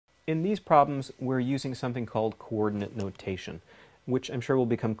in these problems, we're using something called coordinate notation, which I'm sure will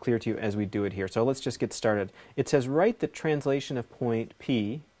become clear to you as we do it here. So let's just get started. It says write the translation of point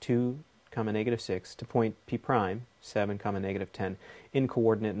P, 2, -6, to point P prime, 7, -10, in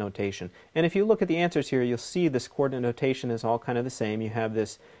coordinate notation. And if you look at the answers here, you'll see this coordinate notation is all kind of the same. You have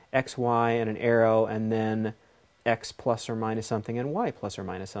this x, y, and an arrow, and then x plus or minus something, and y plus or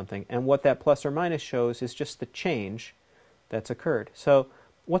minus something. And what that plus or minus shows is just the change that's occurred. So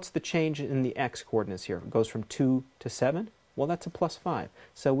what's the change in the x coordinates here? It goes from 2 to 7? Well, that's a plus 5.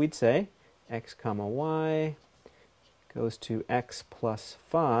 So we'd say x comma y goes to x plus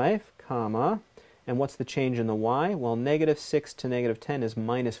 5, comma, and what's the change in the y? Well, -6 to -10 is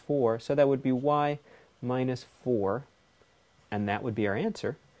 -4, so that would be y minus 4, and that would be our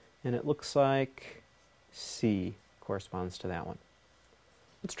answer. And it looks like C corresponds to that one.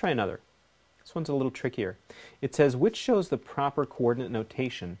 Let's try another. This one's a little trickier. It says, which shows the proper coordinate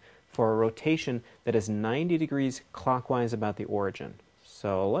notation for a rotation that is 90 degrees clockwise about the origin?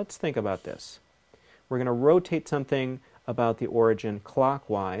 So let's think about this. We're going to rotate something about the origin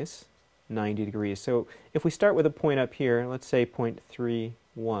clockwise, 90 degrees. So if we start with a point up here, let's say point 3,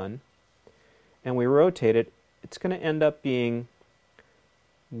 1, and we rotate it, it's going to end up being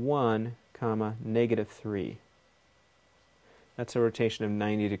 1, -3. That's a rotation of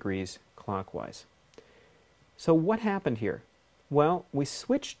 90 degrees clockwise. So what happened here? Well, we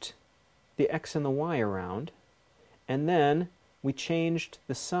switched the x and the y around, and then we changed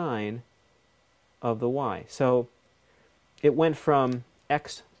the sign of the y. So it went from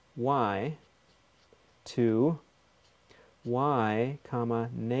x, y to y,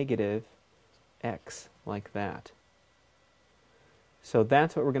 -x, like that. So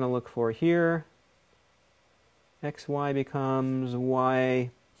that's what we're going to look for here. xy becomes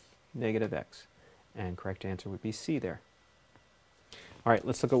y -x. And correct answer would be C there. All right,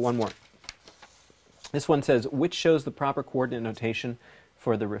 let's look at one more. This one says, which shows the proper coordinate notation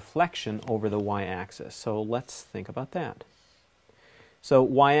for the reflection over the y-axis? So let's think about that. So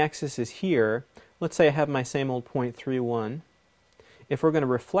y-axis is here. Let's say I have my same old point 3, 1. If we're going to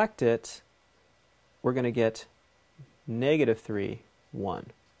reflect it, we're going to get -3,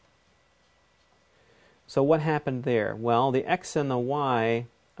 1. So what happened there? Well, the x and the y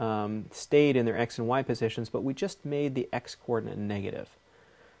stayed in their x and y positions, but we just made the x coordinate negative.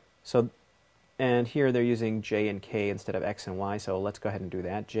 So, and here they're using j and k instead of x and y, so let's go ahead and do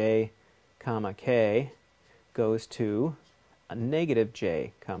that. J, k goes to a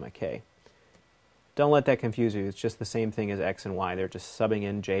 -j, k. Don't let that confuse you. It's just the same thing as x and y. They're just subbing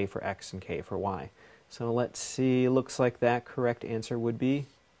in j for x and k for y. So let's see. Looks like that correct answer would be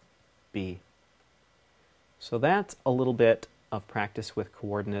B. So that's a little bit of practice with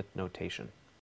coordinate notation.